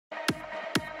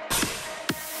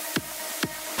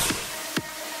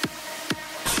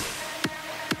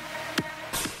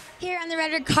the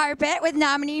red carpet with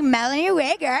nominee Melanie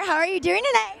Wagoor. How are you doing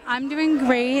today? I'm doing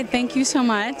great. Thank you so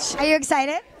much. Are you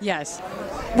excited? Yes.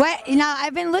 What? You know,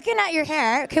 I've been looking at your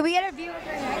hair. Can we get a view of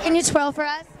your hair? Can you twirl for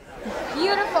us?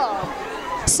 Beautiful.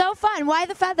 So fun. Why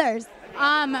the feathers?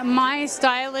 My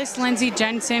stylist, Lindsay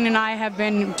Jensen, and I have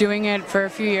been doing it for a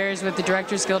few years with the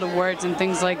Directors Guild Awards and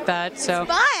things like that. So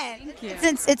it's fun. Thank you.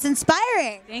 It's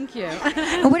inspiring. Thank you.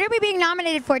 What are we being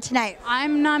nominated for tonight?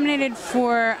 I'm nominated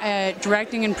for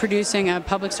directing and producing a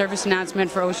public service announcement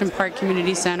for Ocean Park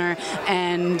Community Center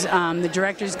and the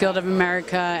Directors Guild of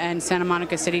America and Santa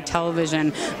Monica City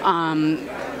Television.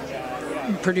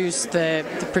 Produced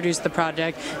the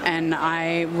project, and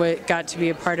I got to be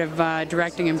a part of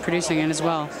directing and producing it as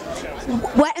well.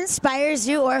 What inspires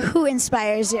you, or who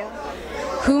inspires you?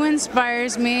 Who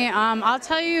inspires me? I'll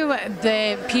tell you,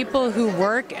 the people who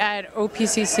work at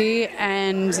OPCC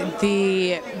and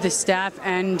the staff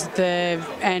and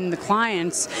the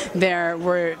clients there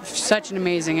were such an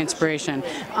amazing inspiration.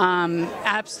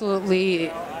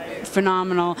 Absolutely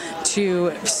phenomenal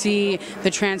to see the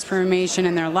transformation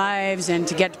in their lives and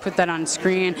to get to put that on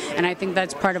screen, and I think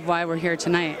that's part of why we're here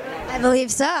tonight. I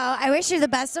believe so. I wish you the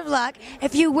best of luck.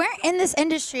 If you weren't in this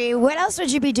industry, what else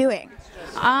would you be doing?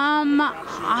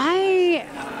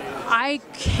 I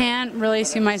can't really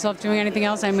see myself doing anything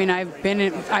else. I mean, I've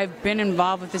been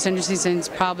involved with this industry since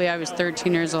probably I was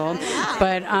 13 years old.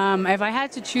 But if I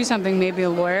had to choose something, maybe a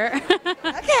lawyer.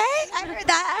 Okay, I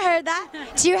heard that.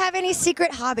 Do you have any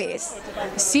secret hobbies?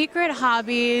 Secret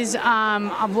hobbies,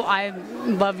 I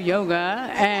love yoga,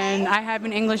 and I have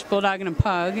an English bulldog and a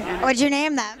pug. What'd you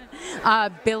name them?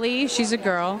 Billy, she's a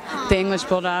girl, the English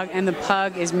bulldog, and the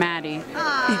pug is Maddie.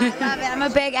 I love it. I'm a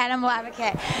big animal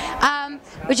advocate.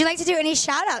 Would you like to do any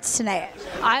shout-outs tonight?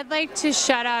 I'd like to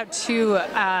shout out to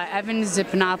Evan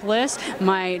Zipanopoulos,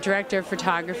 my director of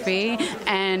photography,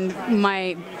 and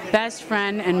my best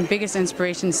friend and biggest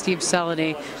inspiration, Steve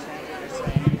Selady.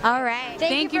 All right.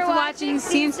 Thank you for watching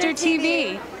Scenester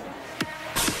TV.